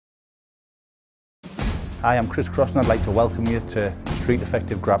Hi, I'm Chris Cross and I'd like to welcome you to Street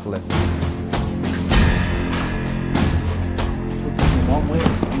Effective Grappling.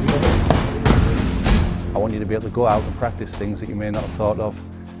 I want you to be able to go out and practice things that you may not have thought of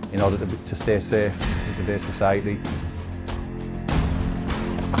in order to stay safe in today's society.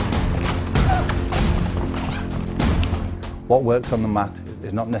 What works on the mat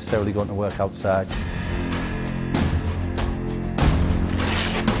is not necessarily going to work outside.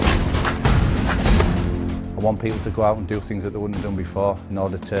 I want people to go out and do things that they wouldn't have done before in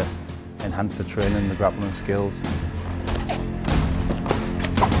order to enhance the training and the grappling skills.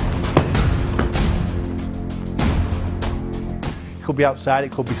 It could be outside,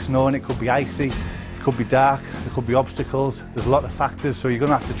 it could be snowing, it could be icy, it could be dark, there could be obstacles. There's a lot of factors, so you're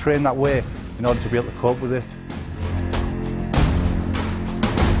going to have to train that way in order to be able to cope with it.